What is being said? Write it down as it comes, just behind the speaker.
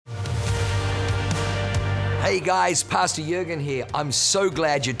Hey guys, Pastor Jurgen here. I'm so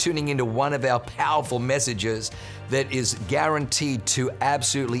glad you're tuning into one of our powerful messages that is guaranteed to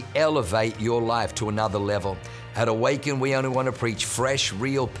absolutely elevate your life to another level. At Awaken, we only want to preach fresh,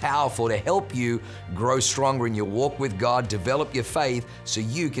 real, powerful to help you grow stronger in your walk with God, develop your faith so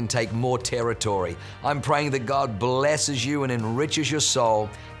you can take more territory. I'm praying that God blesses you and enriches your soul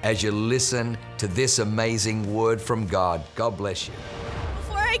as you listen to this amazing word from God. God bless you.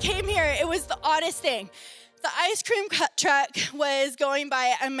 Before I came here, it was the oddest thing. The ice cream truck was going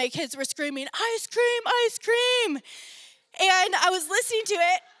by and my kids were screaming, "Ice cream, ice cream." And I was listening to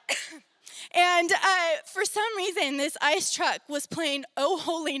it. And for some reason, this ice truck was playing "Oh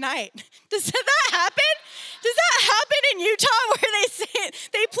Holy Night." Does that happen? Does that happen in Utah where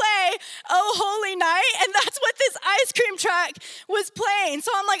they play "Oh Holy Night"? And that's what this ice cream truck was playing.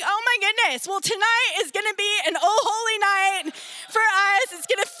 So I'm like, oh my goodness. Well, tonight is going to be an "Oh Holy Night" for us. It's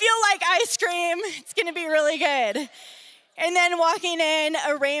going to feel like ice cream. It's going to be really good. And then walking in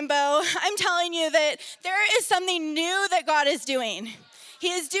a rainbow, I'm telling you that there is something new that God is doing.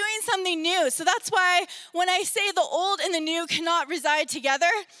 He is doing something new. So that's why when I say the old and the new cannot reside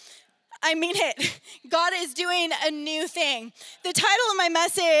together, I mean it. God is doing a new thing. The title of my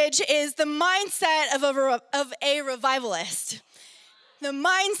message is The Mindset of a Revivalist. The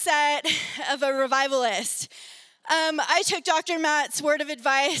Mindset of a Revivalist. I took Dr. Matt's word of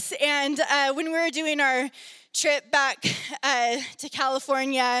advice, and when we were doing our trip back to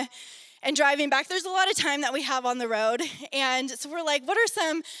California, and driving back, there's a lot of time that we have on the road. And so we're like, what are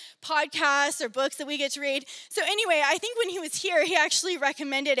some podcasts or books that we get to read? So anyway, I think when he was here, he actually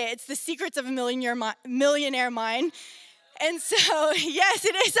recommended it. It's The Secrets of a Millionaire Mind. And so, yes,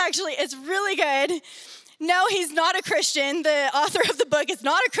 it is actually, it's really good. No, he's not a Christian. The author of the book is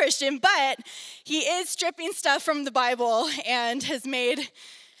not a Christian, but he is stripping stuff from the Bible and has made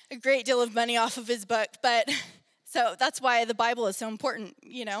a great deal of money off of his book. So that's why the Bible is so important,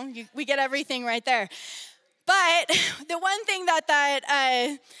 we get everything right there. But the one thing that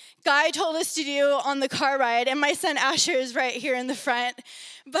guy told us to do on the car ride, and my son Asher is right here in the front,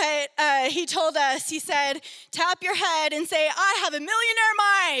 but he told us, he said, tap your head and say, "I have a millionaire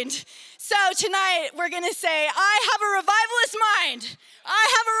mind." So tonight we're going to say, "I have a revivalist mind. I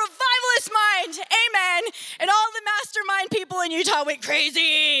have a revivalist mind." Amen. And all the mastermind people in Utah went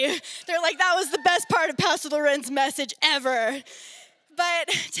crazy. They're like, that was the best part of Pastor Laurén's message ever. But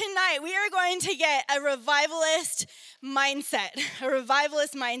tonight we are going to get a revivalist mindset. A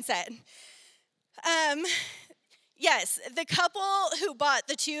revivalist mindset. Yes, the couple who bought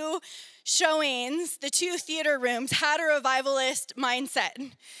the 2 showings, the 2 theater rooms, had a revivalist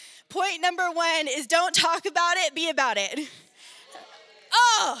mindset. Point number 1 is don't talk about it, be about it.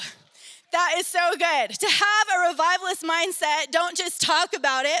 Oh, that is so good. To have a revivalist mindset, don't just talk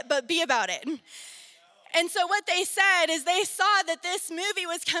about it, but be about it. And so what they said is they saw that this movie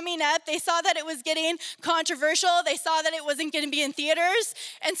was coming up. They saw that it was getting controversial. They saw that it wasn't going to be in theaters.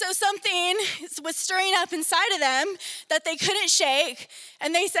 And so something was stirring up inside of them that they couldn't shake.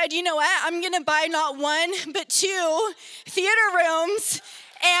 And they said, you know what? I'm going to buy not 1, but 2 theater rooms.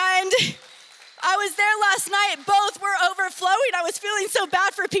 And I was there last night. Both were overflowing. I was feeling so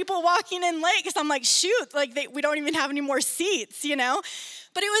bad for people walking in late because I'm like, shoot, we don't even have any more seats,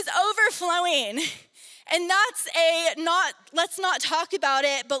 But it was overflowing. And that's let's not talk about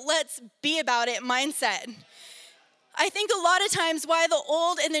it, but let's be about it mindset. I think a lot of times why the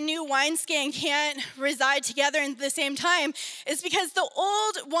old and the new wineskin can't reside together at the same time is because the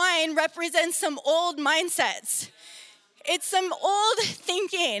old wine represents some old mindsets. It's some old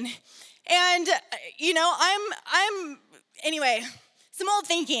thinking. And, some old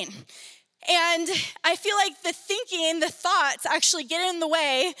thinking. And I feel like the thoughts actually get in the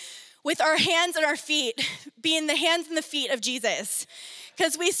way with our hands and our feet being the hands and the feet of Jesus.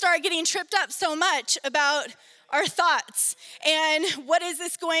 Because we start getting tripped up so much about our thoughts. And what is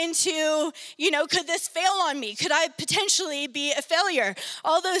this going to, could this fail on me? Could I potentially be a failure?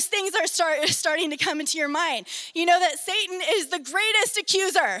 All those things are starting to come into your mind. You know that Satan is the greatest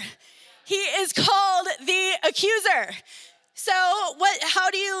accuser. He is called the accuser. So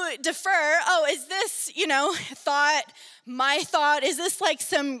how do you defer? Oh, is this, my thought? Is this like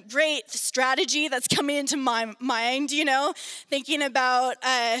some great strategy that's coming into my mind, thinking about,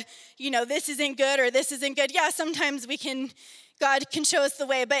 this isn't good or this isn't good? Yeah, sometimes God can show us the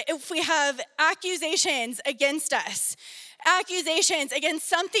way. But if we have accusations against us, accusations against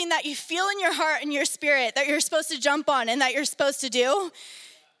something that you feel in your heart and your spirit that you're supposed to jump on and that you're supposed to do,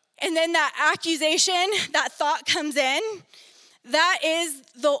 and then that accusation, that thought comes in, That is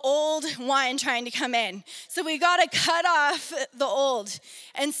the old wine trying to come in. So we got to cut off the old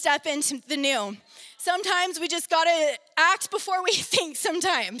and step into the new. Sometimes we just got to act before we think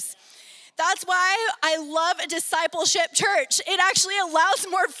sometimes. That's why I love a discipleship church. It actually allows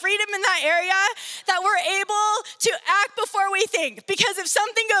more freedom in that area, that we're able to act before we think. Because if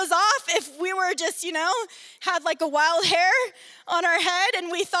something goes off, if we were just, had like a wild hair on our head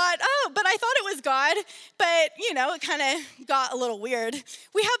and we thought, oh, but I thought it was God, but, it kind of got a little weird.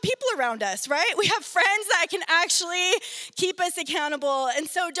 We have people around us, right? We have friends that can actually keep us accountable. And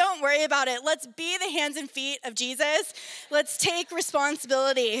so don't worry about it. Let's be the hands and feet of Jesus. Let's take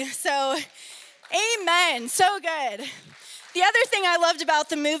responsibility. So, amen. So good. The other thing I loved about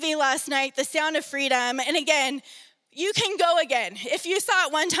the movie last night, The Sound of Freedom, and again, you can go again. If you saw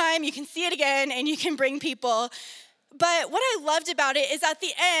it one time, you can see it again, and you can bring people. But what I loved about it is at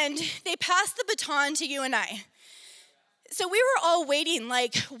the end, they passed the baton to you and I. So we were all waiting,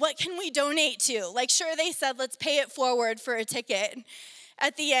 like, what can we donate to? Like, sure, they said, let's pay it forward for a ticket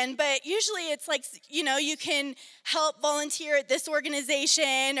at the end, but usually it's like, you can help volunteer at this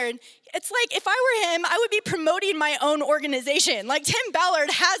organization, or it's like, if I were him, I would be promoting my own organization. Like, Tim Ballard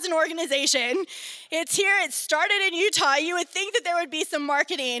has an organization. It's here, it started in Utah. You would think that there would be some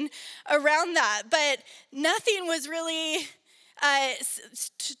marketing around that, but nothing was really,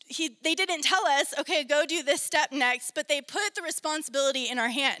 they didn't tell us, okay, go do this step next, but they put the responsibility in our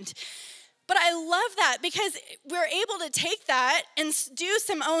hand. But I love that because we're able to take that and do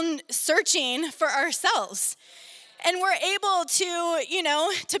some own searching for ourselves. And we're able to,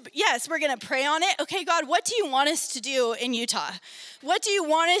 yes, we're going to pray on it. Okay, God, what do you want us to do in Utah? What do you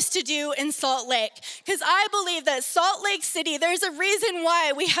want us to do in Salt Lake? Because I believe that Salt Lake City, there's a reason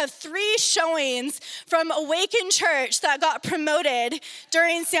why we have 3 showings from Awaken Church that got promoted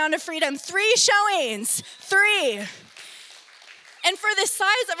during Sound of Freedom. 3 showings, 3. And for the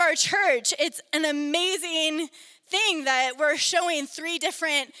size of our church, it's an amazing thing that we're showing 3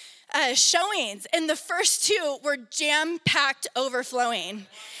 different showings. And the first 2 were jam-packed, overflowing.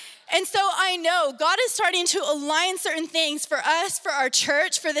 And so I know God is starting to align certain things for us, for our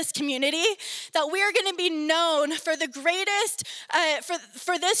church, for this community, that we are going to be known for the greatest,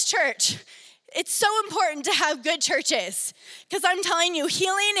 for this church. It's so important to have good churches, because I'm telling you,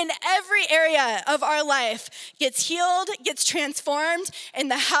 healing in every area of our life gets healed, gets transformed in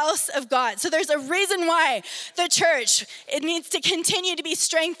the house of God. So there's a reason why the church, it needs to continue to be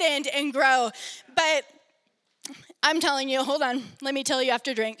strengthened and grow. But I'm telling you, hold on, let me tell you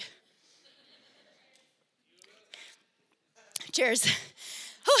after drink. Cheers.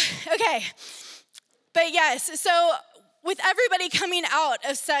 Okay. But yes, so with everybody coming out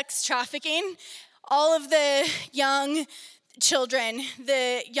of sex trafficking, all of the young children,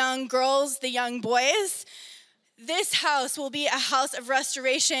 the young girls, the young boys, this house will be a house of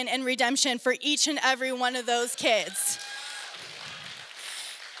restoration and redemption for each and every one of those kids.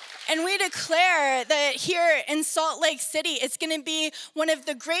 And we declare that here in Salt Lake City, it's going to be one of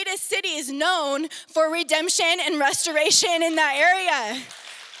the greatest cities known for redemption and restoration in that area.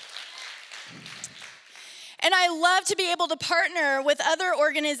 And I love to be able to partner with other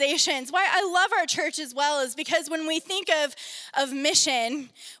organizations. Why I love our church as well is because when we think of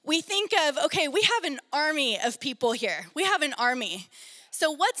mission, we think of, okay, we have an army of people here. We have an army. So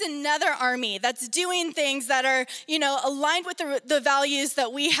what's another army that's doing things that are, aligned with the values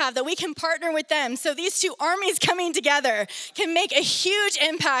that we have, that we can partner with them? So these 2 armies coming together can make a huge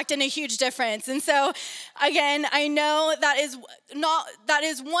impact and a huge difference. And so, again, I know that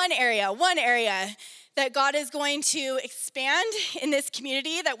is one area that God is going to expand in this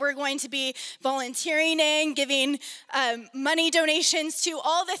community, that we're going to be volunteering in, giving money donations to,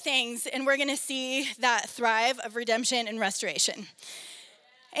 all the things, and we're going to see that thrive of redemption and restoration.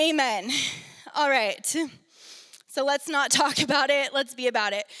 Amen. All right. So let's not talk about it. Let's be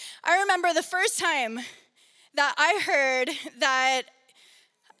about it. I remember the first time that I heard that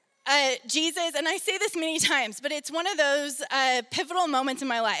Jesus, and I say this many times, but it's one of those pivotal moments in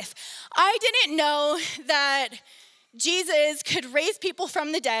my life. I didn't know that Jesus could raise people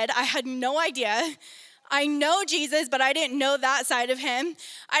from the dead. I had no idea. I know Jesus, but I didn't know that side of him.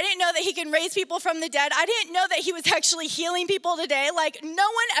 I didn't know that he can raise people from the dead. I didn't know that he was actually healing people today. Like, no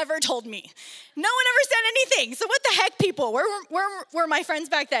one ever told me. No one ever said anything. So what the heck, people? Where were my friends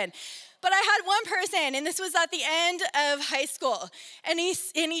back then? But I had one person, and this was at the end of high school, and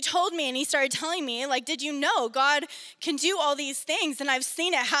he told me, and he started telling me, like, did you know God can do all these things? And I've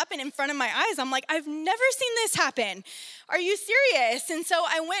seen it happen in front of my eyes. I'm like, I've never seen this happen. Are you serious? And so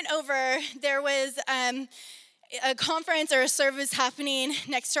I went over. There was a conference or a service happening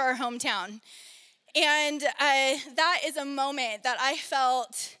next to our hometown. And that is a moment that I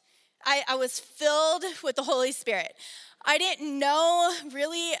felt I was filled with the Holy Spirit. I didn't know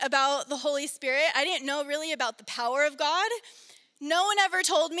really about the Holy Spirit. I didn't know really about the power of God. No one ever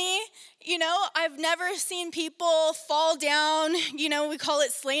told me. I've never seen people fall down. We call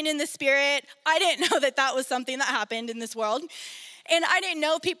it slain in the Spirit. I didn't know that was something that happened in this world. And I didn't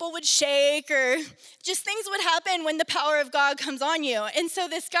know people would shake or just things would happen when the power of God comes on you. And so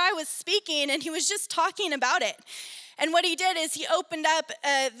this guy was speaking and he was just talking about it. And what he did is he opened up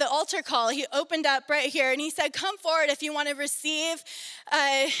the altar call. He opened up right here and he said, come forward if you want to receive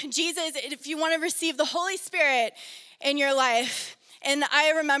Jesus, if you want to receive the Holy Spirit in your life. And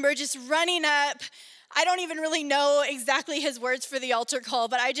I remember just running up. I don't even really know exactly his words for the altar call,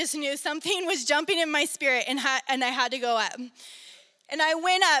 but I just knew something was jumping in my spirit and I had to go up. And I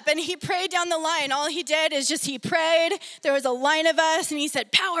went up and he prayed down the line. All he did is he prayed. There was a line of us and he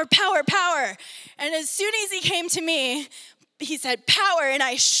said, power, power, power. And as soon as he came to me, he said, power. And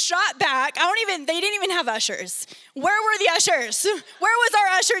I shot back. They didn't even have ushers. Where were the ushers? Where was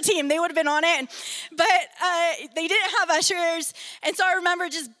our usher team? They would have been on it. But they didn't have ushers. And so I remember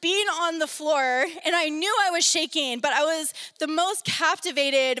just being on the floor and I knew I was shaking, but I was the most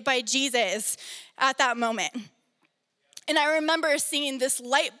captivated by Jesus at that moment. And I remember seeing this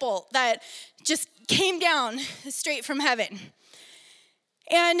light bolt that just came down straight from heaven.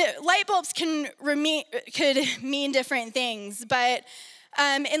 And light bulbs could mean different things. But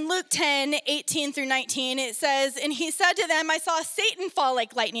in Luke 10, 18 through 19, it says, and he said to them, I saw Satan fall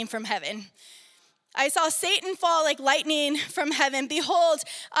like lightning from heaven. I saw Satan fall like lightning from heaven. Behold,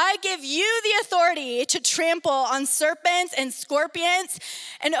 I give you the authority to trample on serpents and scorpions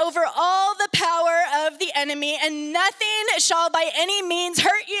and over all the power of the enemy, and nothing shall by any means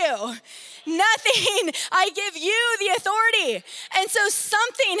hurt you. Nothing. I give you the authority. And so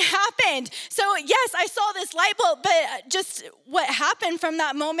something happened. So yes, I saw this light bulb, but just what happened from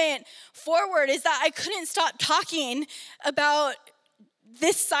that moment forward is that I couldn't stop talking about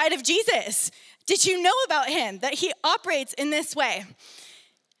this side of Jesus. Did you know about him, that he operates in this way?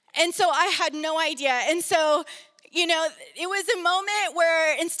 And so I had no idea. And so, it was a moment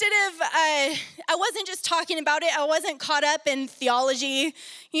where instead of, I wasn't just talking about it, I wasn't caught up in theology.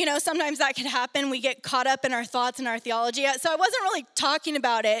 Sometimes that can happen. We get caught up in our thoughts and our theology. So I wasn't really talking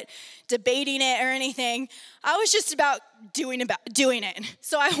about it, debating it or anything. I was just about doing it.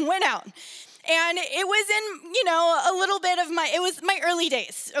 So I went out. And it was in, a little bit of it was my early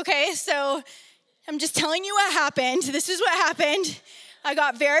days, okay? So I'm just telling you what happened. This is what happened. I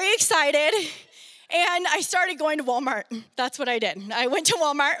got very excited, and I started going to Walmart. That's what I did. I went to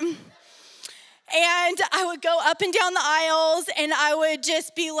Walmart, and I would go up and down the aisles, and I would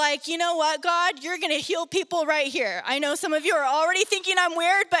just be like, you know what, God, you're going to heal people right here. I know some of you are already thinking I'm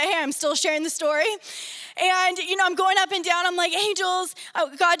weird, but hey, I'm still sharing the story. And, I'm going up and down. I'm like, angels,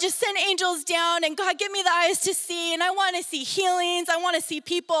 God, just send angels down. And God, give me the eyes to see. And I want to see healings. I want to see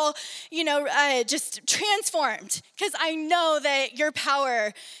people, just transformed. Because I know that your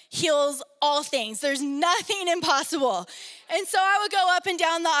power heals all things. There's nothing impossible. And so I would go up and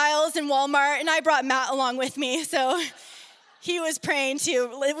down the aisles in Walmart. And I brought Matt along with me. So he was praying too.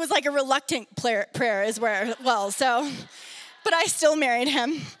 It was like a reluctant prayer as well. But I still married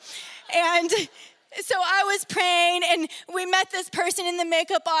him. And so I was praying, and we met this person in the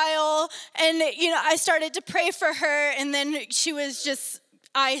makeup aisle, and, I started to pray for her, and then she was just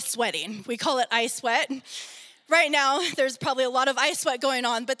eye sweating. We call it eye sweat. Right now, there's probably a lot of eye sweat going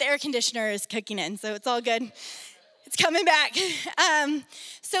on, but the air conditioner is kicking in, so it's all good. It's coming back.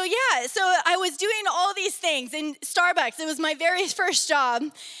 So I was doing all these things in Starbucks. It was my very first job,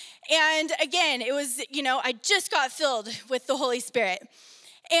 and again, it was, I just got filled with the Holy Spirit.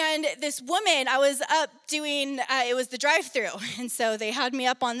 And this woman, I was up doing, it was the drive-thru. And so they had me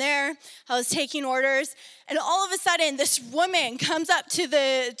up on there. I was taking orders. And all of a sudden, this woman comes up to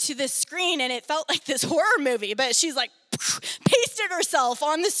the screen, and it felt like this horror movie. But she's like, pasted herself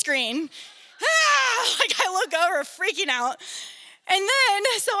on the screen. I look over, freaking out. And then,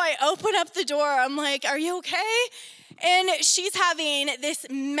 so I open up the door. I'm like, are you okay? And she's having this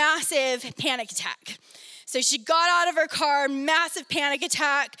massive panic attack. So she got out of her car, massive panic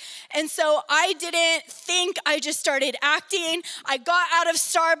attack. And so I didn't think, I just started acting. I got out of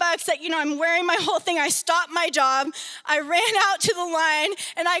Starbucks, I'm wearing my whole thing. I stopped my job. I ran out to the line,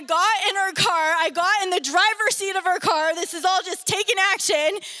 and I got in her car. I got in the driver's seat of her car. This is all just taking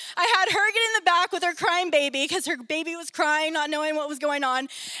action. I had her get in the back with her crying baby because her baby was crying, not knowing what was going on.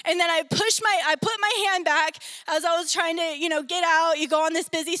 And then I put my hand back as I was trying to, get out. You go on this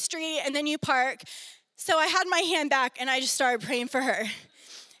busy street, and then you park. So I had my hand back, and I just started praying for her.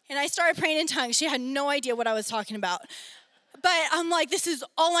 And I started praying in tongues. She had no idea what I was talking about. But I'm like, this is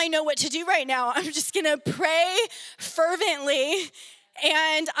all I know what to do right now. I'm just going to pray fervently,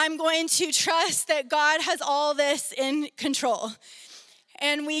 and I'm going to trust that God has all this in control.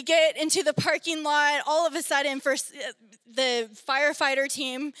 And we get into the parking lot. All of a sudden, first, the firefighter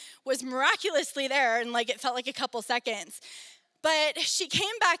team was miraculously there, and like it felt like a couple seconds. But she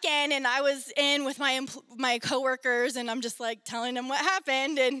came back in, and I was in with my coworkers, and I'm just like telling them what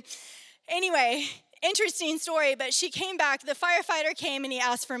happened. And anyway, interesting story, but she came back. The firefighter came, and he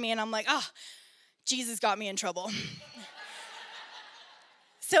asked for me, and I'm like, Jesus got me in trouble.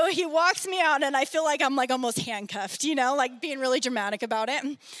 So he walks me out, and I feel like I'm like almost handcuffed, like being really dramatic about it.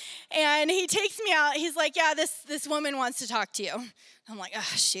 And he takes me out. He's like, yeah, this woman wants to talk to you. I'm like,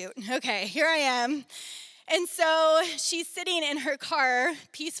 shoot. Okay, here I am. And so she's sitting in her car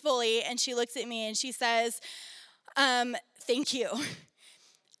peacefully, and she looks at me, and she says, thank you.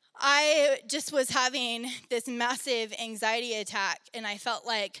 I just was having this massive anxiety attack, and I felt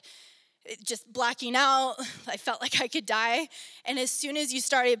like just blacking out. I felt like I could die. And as soon as you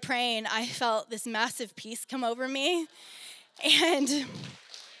started praying, I felt this massive peace come over me. And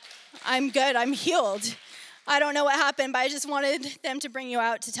I'm good. I'm healed. I don't know what happened, but I just wanted them to bring you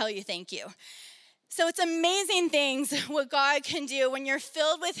out to tell you thank you. So it's amazing things what God can do when you're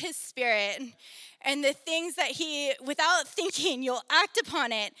filled with his Spirit, and the things that he, without thinking, you'll act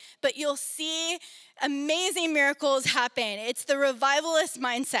upon it, but you'll see amazing miracles happen. It's the revivalist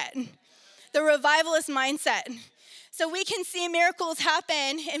mindset. The revivalist mindset. So we can see miracles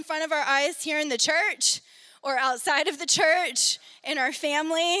happen in front of our eyes here in the church or outside of the church, in our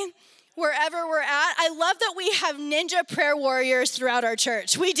family, wherever we're at. I love that we have ninja prayer warriors throughout our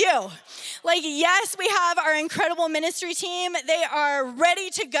church. We do. Like, yes, we have our incredible ministry team. They are ready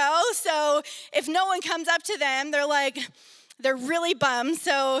to go. So if no one comes up to them, they're really bummed,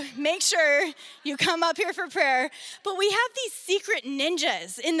 so make sure you come up here for prayer. But we have these secret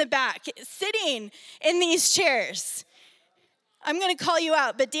ninjas in the back sitting in these chairs. I'm going to call you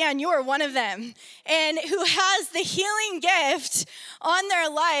out, but Dan, you are one of them, and who has the healing gift on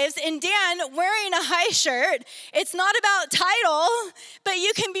their lives. And Dan, wearing a high shirt, it's not about title, but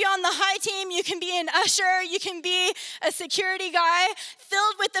you can be on the high team, you can be an usher, you can be a security guy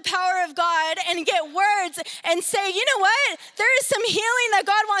filled with the power of God and get words and say, you know what? There is some healing that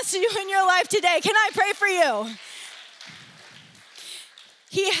God wants to do in your life today. Can I pray for you?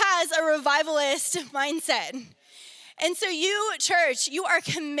 He has a revivalist mindset. And so you, church, you are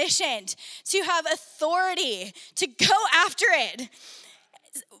commissioned to have authority to go after it.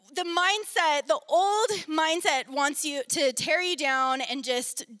 The mindset, the old mindset wants you to tear you down and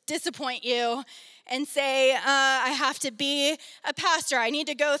just disappoint you and say, I have to be a pastor. I need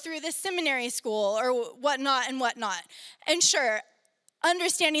to go through this seminary school or whatnot and whatnot. And sure,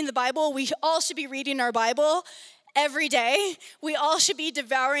 understanding the Bible, we all should be reading our Bible every day. We all should be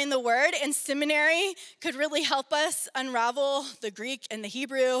devouring the word, and seminary could really help us unravel the Greek and the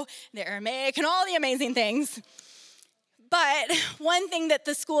Hebrew, the Aramaic, and all the amazing things. But one thing that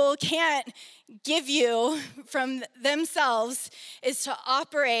the school can't give you from themselves is to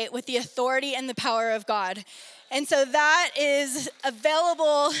operate with the authority and the power of God. And so that is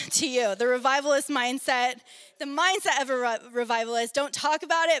available to you. The revivalist mindset, the mindset of a revivalist, don't talk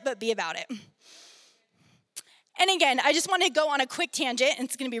about it, but be about it. And again, I just want to go on a quick tangent, and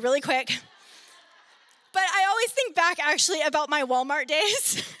it's going to be really quick. But I always think back, actually, about my Walmart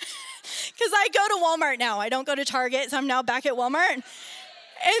days, because I go to Walmart now. I don't go to Target, so I'm now back at Walmart.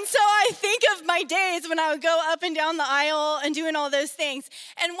 And so I think of my days when I would go up and down the aisle and doing all those things.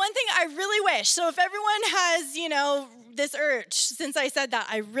 And one thing I really wish, so if everyone has, this urge, since I said that,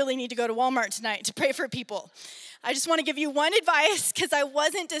 I really need to go to Walmart tonight to pray for people. I just want to give you one advice, because I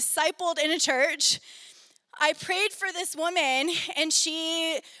wasn't discipled in a church. I prayed for this woman, and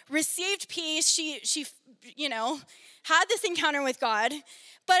she received peace. She had this encounter with God,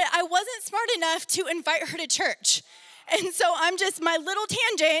 but I wasn't smart enough to invite her to church. And so my little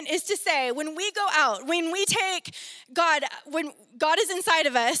tangent is to say, when we go out, when we take God, when God is inside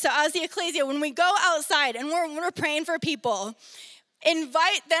of us, so as the ecclesia, when we go outside and we're praying for people,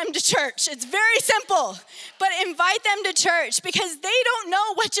 invite them to church. It's very simple, but invite them to church, because they don't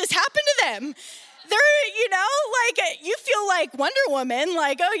know what just happened to them. They're, you feel like Wonder Woman,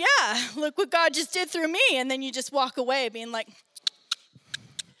 like, oh yeah, look what God just did through me. And then you just walk away being like,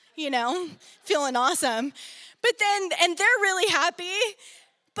 feeling awesome. But then, and they're really happy,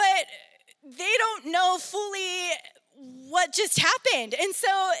 but they don't know fully what just happened. And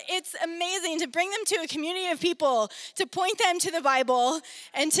so it's amazing to bring them to a community of people, to point them to the Bible,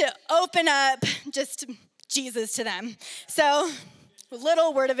 and to open up just Jesus to them. So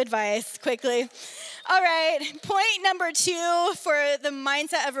Little word of advice, quickly. All right, point number 2 for the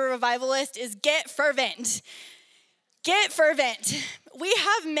mindset of a revivalist is get fervent. Get fervent. We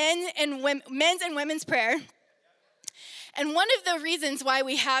have men's and women's prayer. And one of the reasons why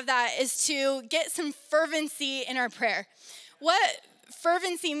we have that is to get some fervency in our prayer. What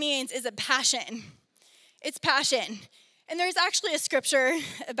fervency means is a passion. It's passion. And there's actually a scripture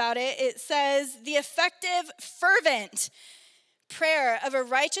about it. It says, the effective, fervent prayer of a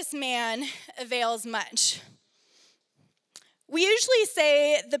righteous man avails much. We usually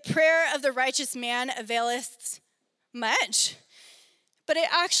say the prayer of the righteous man availeth much. But it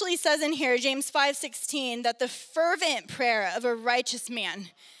actually says in here, James 5:16, that the fervent prayer of a righteous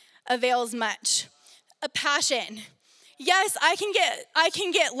man avails much. A passion. Yes, I can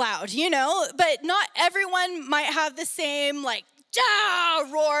get loud, but not everyone might have the same roar,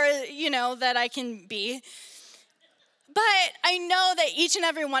 that I can be. But I know that each and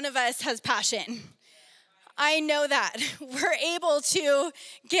every one of us has passion. I know that. We're able to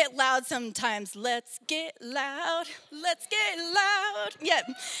get loud sometimes. Let's get loud. Let's get loud. Yep.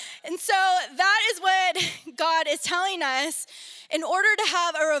 And so that is what God is telling us. In order to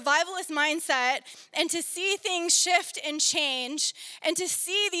have a revivalist mindset and to see things shift and change and to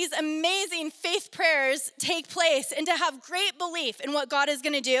see these amazing faith prayers take place and to have great belief in what God is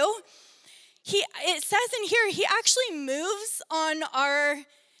going to do, it says in here, he actually moves on our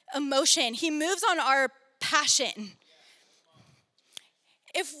emotion. He moves on our passion.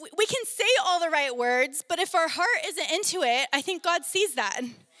 If we can say all the right words, but if our heart isn't into it, I think God sees that.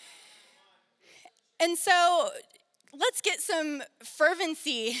 And so let's get some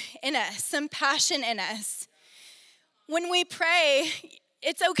fervency in us, some passion in us. When we pray,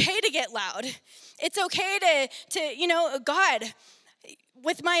 it's okay to get loud. It's okay to God,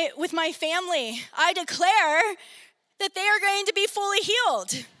 with my family, I declare that they are going to be fully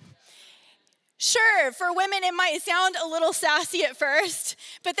healed. Sure, for women, it might sound a little sassy at first,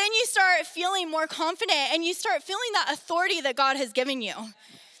 but then you start feeling more confident and you start feeling that authority that God has given you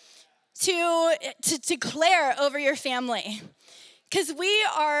to declare over your family. Because we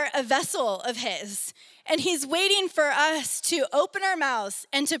are a vessel of his, and he's waiting for us to open our mouths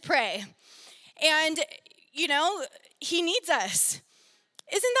and to pray. And, he needs us.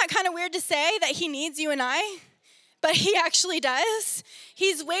 Isn't that kind of weird to say that he needs you and I? But he actually does.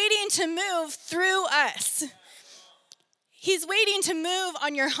 He's waiting to move through us. He's waiting to move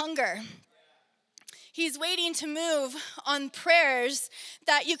on your hunger. He's waiting to move on prayers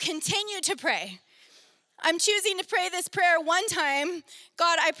that you continue to pray. I'm choosing to pray this prayer one time.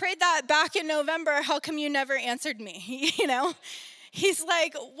 God, I prayed that back in November. How come you never answered me? He's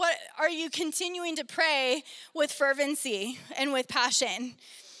like, what are you continuing to pray with fervency and with passion?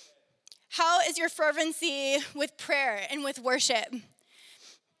 How is your fervency with prayer and with worship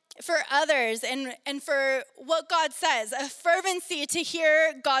for others and for what God says, a fervency to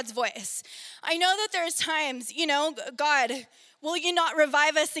hear God's voice? I know that there's times, God, will you not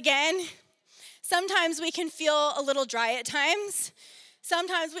revive us again? Sometimes we can feel a little dry at times.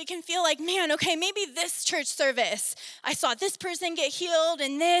 Sometimes we can feel like, man, okay, maybe this church service, I saw this person get healed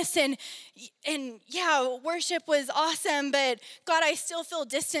and this, and yeah, worship was awesome, but God, I still feel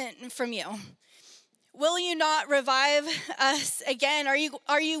distant from you. Will you not revive us again? Are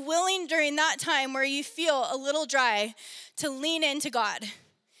you willing during that time where you feel a little dry to lean into God,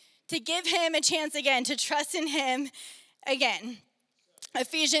 to give him a chance again, to trust in him again?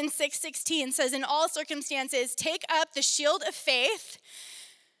 Ephesians 6:16 says, in all circumstances, take up the shield of faith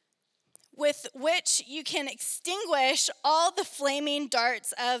with which you can extinguish all the flaming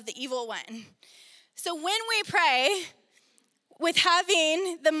darts of the evil one. So when we pray, with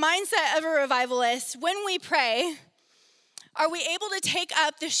having the mindset of a revivalist, when we pray, are we able to take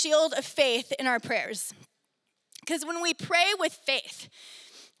up the shield of faith in our prayers? Because when we pray with faith,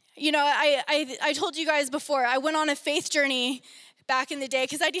 I told you guys before, I went on a faith journey back in the day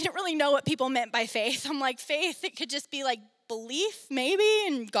because I didn't really know what people meant by faith. I'm like, faith, it could just be like belief maybe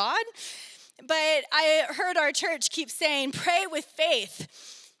in God. But I heard our church keep saying, pray with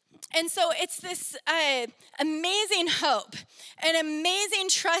faith. And so it's this amazing hope, an amazing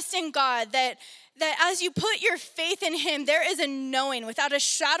trust in God that as you put your faith in him, there is a knowing without a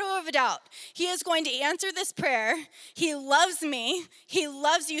shadow of a doubt. He is going to answer this prayer. He loves me. He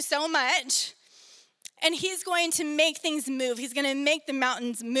loves you so much. And he's going to make things move. He's going to make the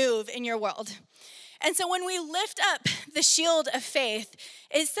mountains move in your world. And so when we lift up the shield of faith,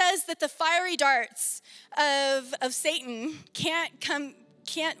 it says that the fiery darts of Satan can't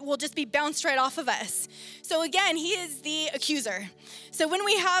will just be bounced right off of us. So again, he is the accuser. So when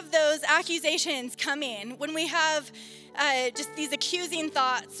we have those accusations come in, when we have just these accusing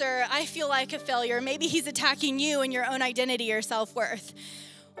thoughts, or I feel like a failure, maybe he's attacking you and your own identity or self-worth.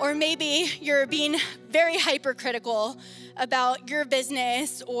 Or maybe you're being very hypercritical about your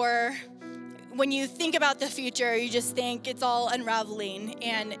business, or when you think about the future, you just think it's all unraveling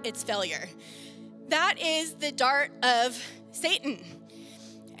and it's failure. That is the dart of Satan.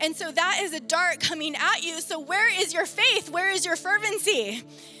 And so that is a dart coming at you. So where is your faith? Where is your fervency?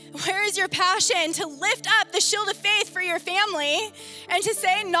 Where is your passion to lift up the shield of faith for your family and to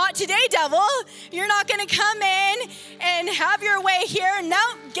say, not today, devil. You're not going to come in and have your way here. No,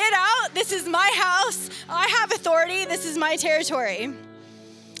 get out. This is my house. I have authority. This is my territory.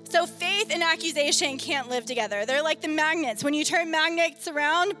 So faith and accusation can't live together. They're like the magnets. When you turn magnets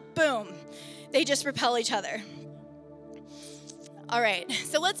around, boom, they just repel each other. All right,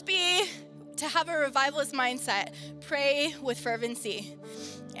 so to have a revivalist mindset, pray with fervency.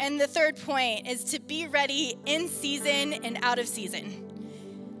 And the third point is to be ready in season and out of season.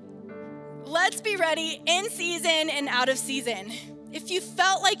 Let's be ready in season and out of season. If you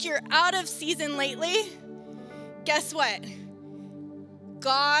felt like you're out of season lately, guess what?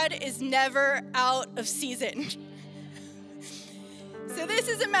 God is never out of season. So this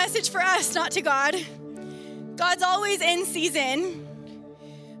is a message for us, not to God. God's always in season.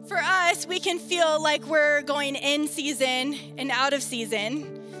 For us, we can feel like we're going in season and out of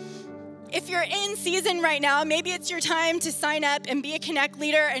season. If you're in season right now, maybe it's your time to sign up and be a Connect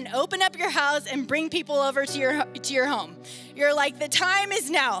leader and open up your house and bring people over to your home. You're like, the time is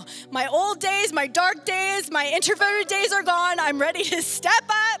now. My old days, my dark days, my introverted days are gone. I'm ready to step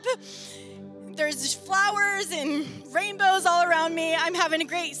up. There's flowers and rainbows all around me. I'm having a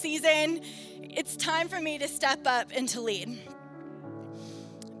great season. It's time for me to step up and to lead.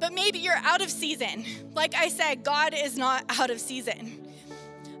 But maybe you're out of season. Like I said, God is not out of season.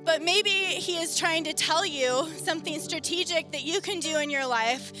 But maybe he is trying to tell you something strategic that you can do in your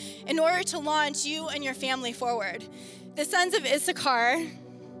life in order to launch you and your family forward. The sons of Issachar,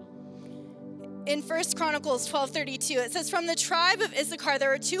 in 1 Chronicles 12:32, it says, from the tribe of Issachar, there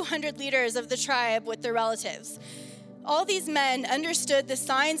were 200 leaders of the tribe with their relatives. All these men understood the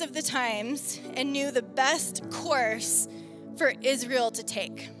signs of the times and knew the best course for Israel to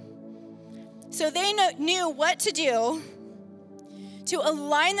take. So they knew what to do to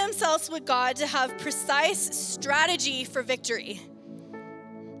align themselves with God, to have precise strategy for victory.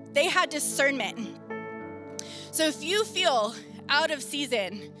 They had discernment. So if you feel out of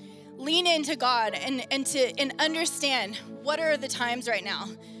season, lean into God and understand, what are the times right now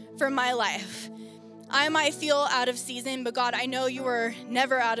for my life? I might feel out of season, but God, I know you were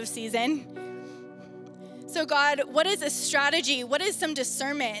never out of season. So God, what is a strategy? What is some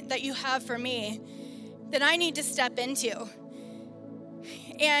discernment that you have for me that I need to step into?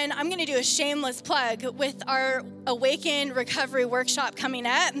 And I'm going to do a shameless plug with our Awaken Recovery Workshop coming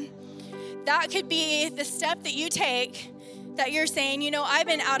up. That could be the step that you take, that you're saying, I've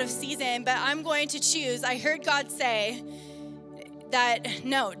been out of season, but I'm going to choose. I heard God say that,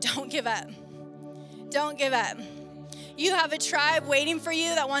 no, don't give up. Don't give up. You have a tribe waiting for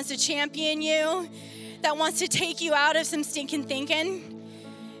you that wants to champion you, that wants to take you out of some stinking thinking,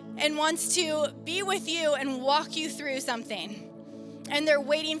 and wants to be with you and walk you through something. And they're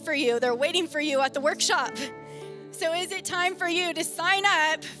waiting for you. They're waiting for you at the workshop. So is it time for you to sign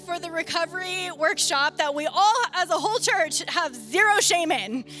up for the recovery workshop that we all, as a whole church, have zero shame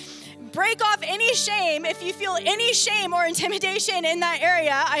in? Break off any shame. If you feel any shame or intimidation in that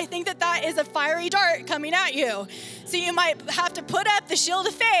area, I think that is a fiery dart coming at you. So you might have to put up the shield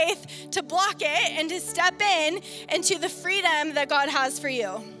of faith to block it and to step into the freedom that God has for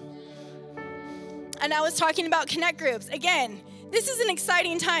you. And I was talking about Connect groups. Again, this is an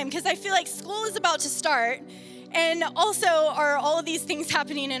exciting time because I feel like school is about to start, and also are all of these things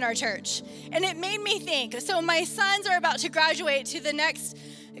happening in our church. And it made me think, so my sons are about to graduate to the next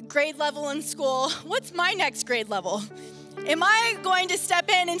grade level in school. What's my next grade level? Am I going to step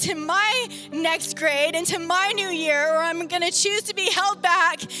into my next grade, into my new year, or I'm going to choose to be held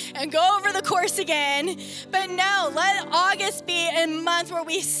back and go over the course again? But no, let August be a month where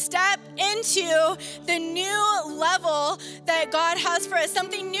we step into the new level that God has for us,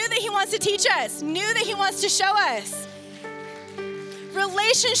 something new that he wants to teach us, new that he wants to show us,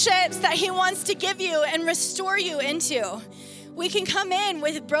 relationships that he wants to give you and restore you into. We can come in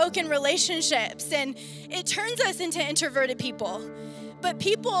with broken relationships, and it turns us into introverted people. But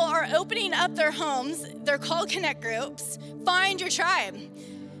people are opening up their homes. They're called Connect groups. Find your tribe.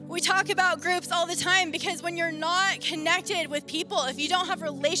 We talk about groups all the time because when you're not connected with people, if you don't have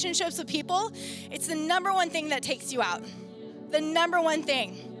relationships with people, it's the number one thing that takes you out. The number one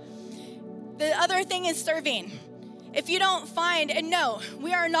thing. The other thing is serving. If you don't find, and no,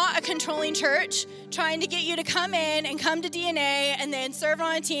 we are not a controlling church trying to get you to come in and come to DNA and then serve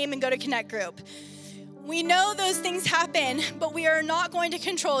on a team and go to Connect Group. We know those things happen, but we are not going to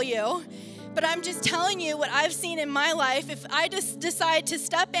control you. But I'm just telling you what I've seen in my life. If I just decide to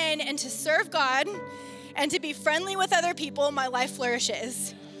step in and to serve God and to be friendly with other people, my life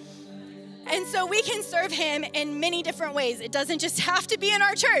flourishes. And so we can serve him in many different ways. It doesn't just have to be in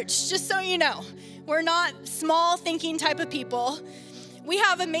our church, just so you know. We're not small thinking type of people. We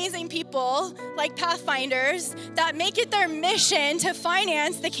have amazing people like Pathfinders that make it their mission to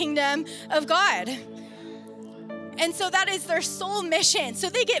finance the kingdom of God. And so that is their sole mission. So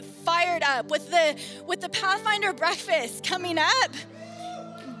they get fired up with the Pathfinder breakfast coming up.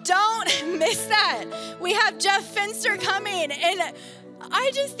 Don't miss that. We have Jeff Finster coming, and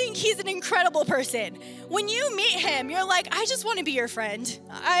I just think he's an incredible person. When you meet him, you're like, I just want to be your friend.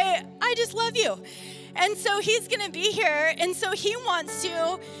 I just love you. And so he's going to be here, and so he wants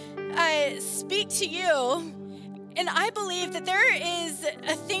to speak to you. And I believe that there is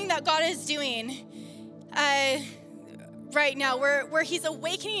a thing that God is doing right now where he's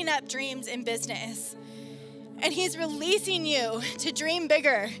awakening up dreams in business. And he's releasing you to dream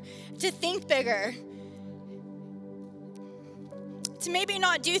bigger, to think bigger, to maybe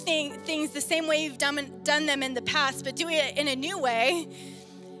not do things the same way you've done them in the past, but do it in a new way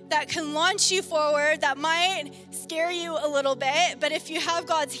that can launch you forward, that might scare you a little bit, but if you have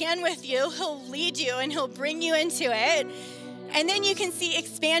God's hand with you, he'll lead you and he'll bring you into it. And then you can see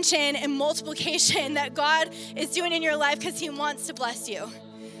expansion and multiplication that God is doing in your life because he wants to bless you.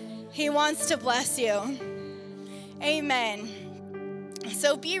 He wants to bless you. Amen.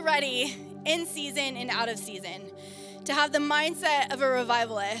 So be ready in season and out of season to have the mindset of a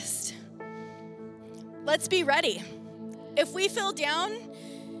revivalist. Let's be ready. If we feel down,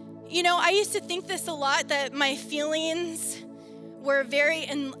 I used to think this a lot, that my feelings were very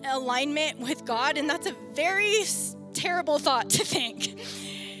in alignment with God, and that's a very terrible thought to think.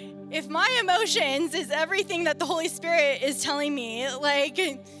 If my emotions is everything that the Holy Spirit is telling me,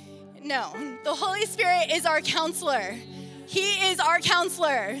 no, the Holy Spirit is our counselor. He is our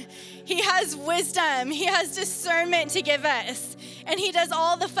counselor. He has wisdom. He has discernment to give us. And he does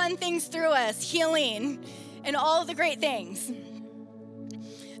all the fun things through us, healing and all the great things.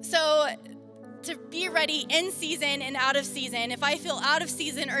 So to be ready in season and out of season, if I feel out of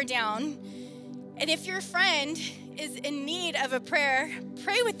season or down, and if your friend is in need of a prayer,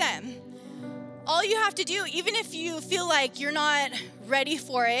 pray with them. All you have to do, even if you feel like you're not ready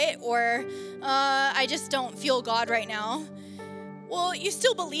for it, or I just don't feel God right now, well, you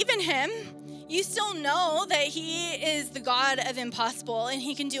still believe in him. You still know that he is the God of impossible and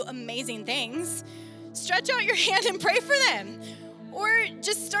he can do amazing things. Stretch out your hand and pray for them. Or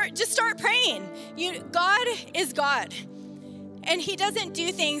just start praying. God is God. And he doesn't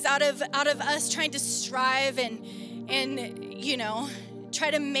do things out of us trying to strive and try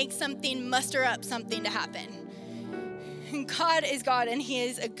to make something, muster up something to happen. God is God, and he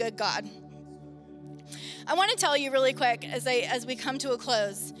is a good God. I want to tell you really quick as we come to a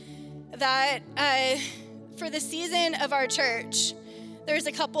close that for the season of our church, there's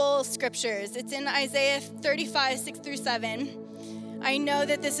a couple scriptures. It's in Isaiah 35, 6-7. I know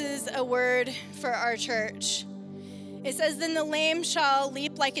that this is a word for our church. It says, then the lame shall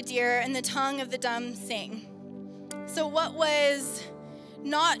leap like a deer, and the tongue of the dumb sing. So what was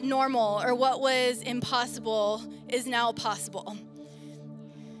not normal or what was impossible is now possible.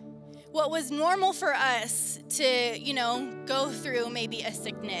 What was normal for us to, go through maybe a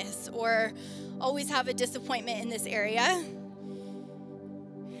sickness or always have a disappointment in this area,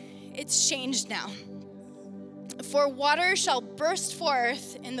 it's changed now. For water shall burst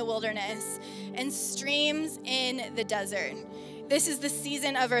forth in the wilderness and streams in the desert. This is the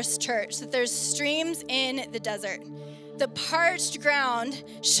season of our church, that there's streams in the desert. The parched ground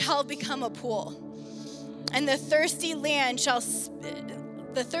shall become a pool, and the thirsty land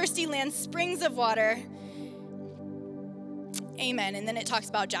springs of water. Amen. And then it talks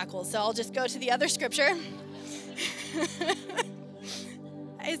about jackals. So I'll just go to the other scripture.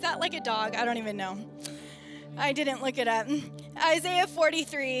 Is that like a dog? I don't even know. I didn't look it up. Isaiah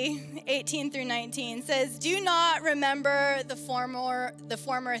 43, 18-19 says, do not remember the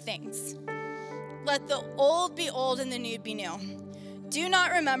former things. Let the old be old and the new be new. Do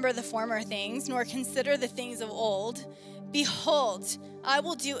not remember the former things, nor consider the things of old. Behold, I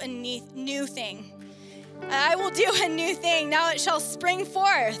will do a new thing. I will do a new thing. Now it shall spring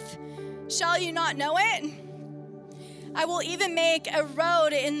forth. Shall you not know it? I will even make a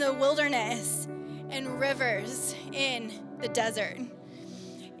road in the wilderness and rivers in the desert.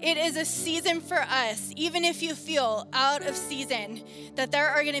 It is a season for us, even if you feel out of season, that there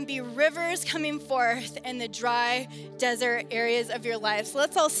are going to be rivers coming forth in the dry desert areas of your life. So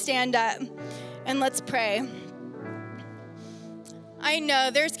let's all stand up and let's pray. I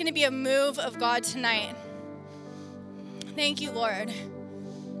know there's going to be a move of God tonight. Thank you, Lord.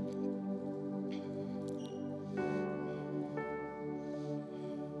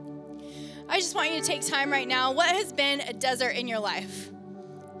 I just want you to take time right now. What has been a desert in your life?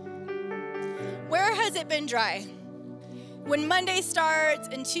 Where has it been dry? When Monday starts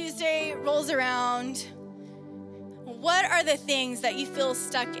and Tuesday rolls around, what are the things that you feel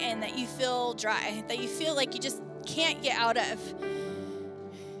stuck in, that you feel dry, that you feel like you just can't get out of?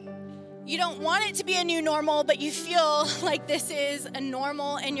 You don't want it to be a new normal, but you feel like this is a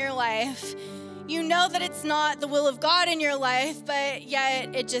normal in your life. You know that it's not the will of God in your life, but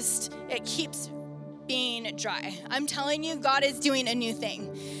yet it keeps being dry. I'm telling you, God is doing a new thing.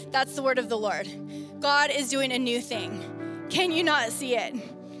 That's the word of the Lord. God is doing a new thing. Can you not see it?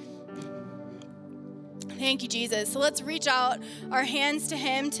 Thank you, Jesus. So let's reach out our hands to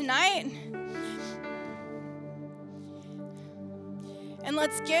him tonight. And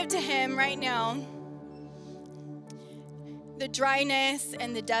let's give to him right now the dryness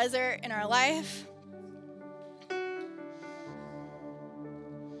and the desert in our life.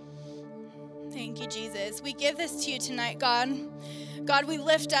 Thank you, Jesus. We give this to you tonight, God. God, we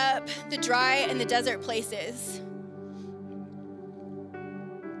lift up the dry and the desert places.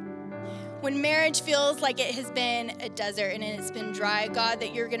 When marriage feels like it has been a desert and it's been dry, God,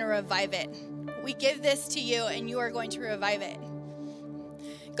 that you're going to revive it. We give this to you and you are going to revive it.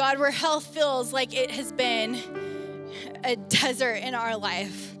 God, where health feels like it has been a desert in our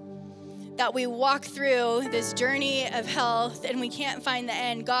life, that we walk through this journey of health and we can't find the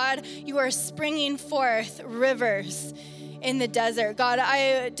end. God, you are springing forth rivers in the desert. God,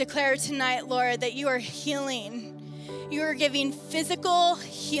 I declare tonight, Lord, that you are healing. You are giving physical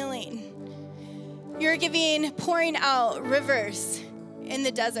healing. You're pouring out rivers in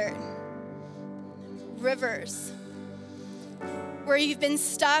the desert. Rivers. Where you've been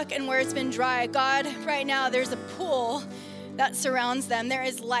stuck and where it's been dry. God, right now there's a pool that surrounds them. There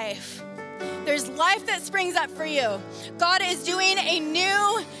is life. There's life that springs up for you. God is doing a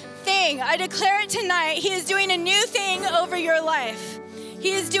new thing. I declare it tonight. He is doing a new thing over your life.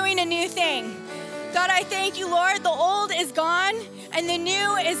 He is doing a new thing. God, I thank you, Lord. The old is gone and the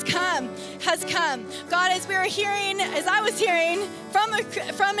new has come. God, as I was hearing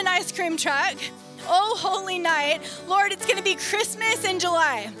from an ice cream truck, oh, holy night. Lord, it's going to be Christmas in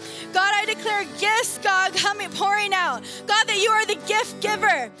July. God, I declare gifts, God, pouring out. God, that you are the gift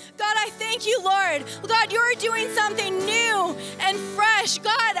giver. God, I thank you, Lord. God, you are doing something new and fresh.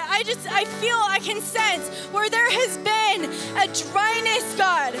 God, I can sense where there has been a dryness,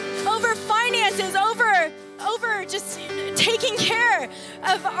 God, over finances, over just taking care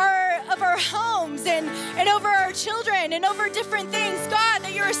of our homes and over our children and over different things. God,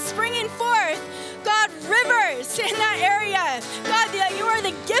 that you are springing forth, God, rivers in that area. God, that you are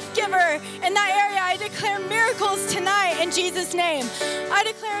the gift giver in that area. I declare miracles tonight in Jesus' name. I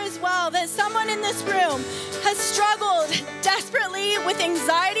declare as well that someone in this room has struggled desperately with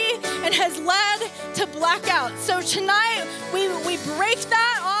anxiety and has led to blackout. So tonight, we break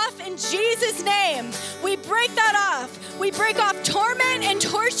that off in Jesus' name. We break that off. We break off torment and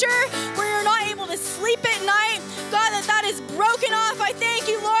torture where you're not able to sleep at night. God, that is broken off. I thank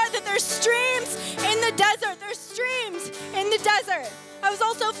you, Lord, that there's streams in the desert. There's streams in the desert. I was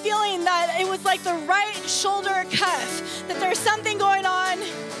also feeling that it was like the right shoulder cuff, that there's something going on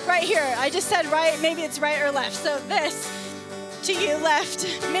right here. I just said right, maybe it's right or left. So this to you, left,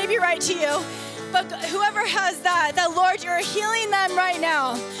 maybe right to you. But whoever has that Lord, you're healing them right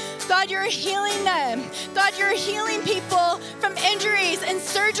now. God, you're healing them. God, you're healing people from injuries and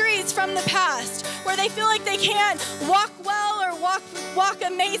surgeries from the past where they feel like they can't walk well or walk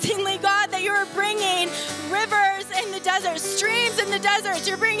amazingly. God, that you're bringing rivers in the desert, streams in the deserts.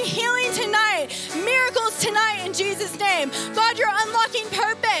 You're bringing healing tonight, miracles tonight in Jesus' name. God, you're unlocking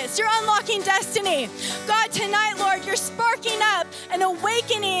purpose. You're unlocking destiny. God, tonight, Lord, you're sparking up an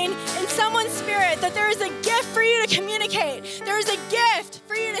awakening in someone's spirit that there is a gift for you to communicate. There is a gift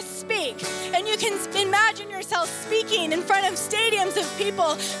for you to speak. And you can imagine yourself speaking in front of stadiums of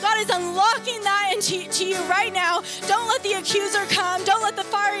people, God is unlocking that into you right now. Don't let the accuser come. Don't let the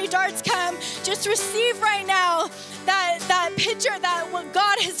fiery darts come. Just receive right now that picture that what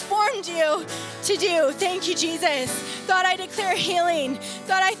God has formed you to do. Thank you, Jesus. God, I declare healing.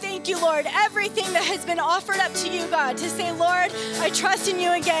 God, I thank you, Lord. Everything that has been offered up to you, God, to say, Lord, I trust in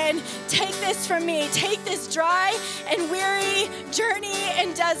you again. Take this from me. Take this dry and weary journey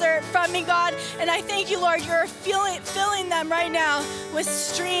and desert from me, God. And I thank you, Lord, you're filling them right now with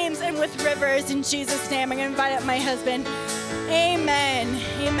streams and with rivers. In Jesus' name, I'm going to invite up my husband. Amen.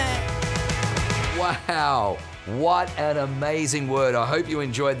 Amen. Wow, what an amazing word. I hope you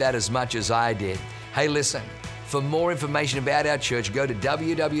enjoyed that as much as I did. Hey, listen, for more information about our church, go to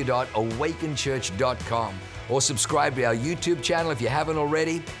www.awakenchurch.com or subscribe to our YouTube channel if you haven't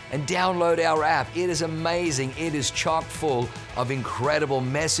already, and download our app. It is amazing. It is chock full of incredible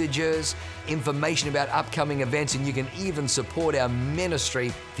messages, information about upcoming events, and you can even support our ministry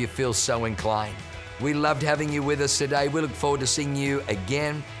if you feel so inclined. We loved having you with us today. We look forward to seeing you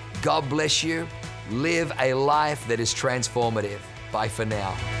again. God bless you. Live a life that is transformative. Bye for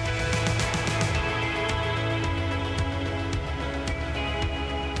now.